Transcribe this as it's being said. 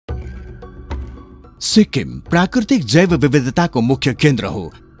सिक्किम प्राकृतिक जैव विविधताको मुख्य केन्द्र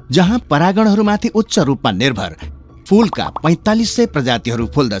हो, जहाँ परागणहरूमाथि उच्च रूपमा निर्भर फूलका 4500 प्रजातिहरू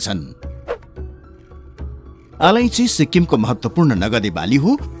फुल्दछन्। अलैँची सिक्किमको महत्त्वपूर्ण नगदी बाली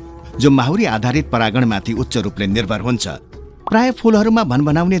हो, जो माहुरी आधारित परागणमाथि उच्च रूपले निर्भर हुन्छ। प्राय फूलहरूमा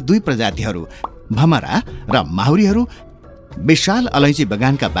भनभनाउने दुई प्रजातिहरू भमरा र माहुरीहरू विशाल अलैँची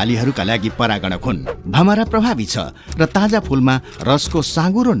बगानका बालीहरूका लागि परागणक हुन्। भमरा प्रभावी छ र ताजा फूलमा रसको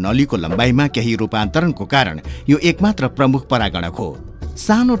साँगुरो नलीको लम्बाइमा केही रूपान्तरणको कारण यो एकमात्र प्रमुख परागणक हो।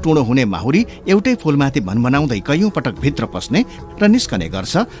 सानो टुँडो हुने माहुरी एउटै फूलमाथि भनभनाउँदै कैयौं पटक भित्र पस्ने र निस्कने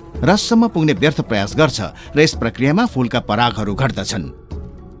गर्छ, रससम्म पुग्ने व्यर्थ प्रयास गर्छ र यस प्रक्रियामा फूलका परागहरू घट्दछन्।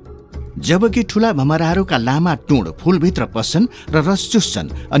 जबकि ठूला भमराहरूका लामा टुँड फूलभित्र पस्छन् र रस चुस्छन्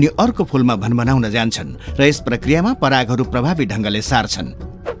अनि अर्को फूलमा भनभनाउन जान्छन् र यस प्रक्रियामा परागहरू प्रभावी ढङ्गले सार्छन्।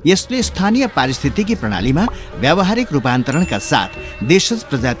 यसले स्थानीय पारिस्थितिकी प्रणालीमा व्यावहारिक रूपान्तरणका साथ देशज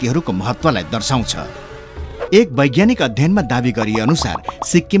प्रजातिहरूको महत्त्वलाई दर्शाउँछ। एक वैज्ञानिक अध्ययनमा दावी गरिए अनुसार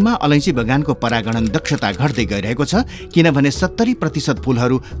सिक्किममा अलैँची बगानको परागणन दक्षता घट्दै गइरहेको छ, किनभने 70%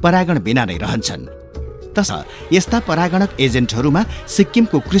 फूलहरू परागण बिना नै रहन्छन्। तसर्थ यस्ता परागणक एजेन्टहरूमा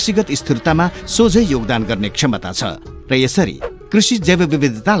सिक्किमको कृषिगत स्थिरतामा सोझै योगदान गर्ने क्षमता छ र यसरी कृषि जैव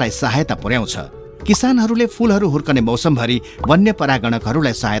विविधतालाई सहायता पुर्याउँछ। किसानहरूले फूलहरू हुर्कने मौसमभरि वन्य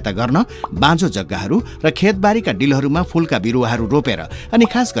परागणकहरूलाई सहायता गर्न बाँझो जग्गाहरू र खेतबारीका डिलहरूमा फूलका बिरुवाहरू रोपेर अनि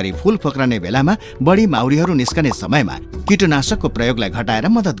खास गरी फूल फक्रने बेलामा बढी माहुरीहरू निस्कने समयमा कीटनाशकको प्रयोगलाई घटाएर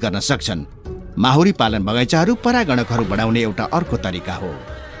मद्दत गर्न सक्छन्। माहुरी पालन बगैँचाहरू परागणकहरू बढाउने एउटा अर्को तरिका हो।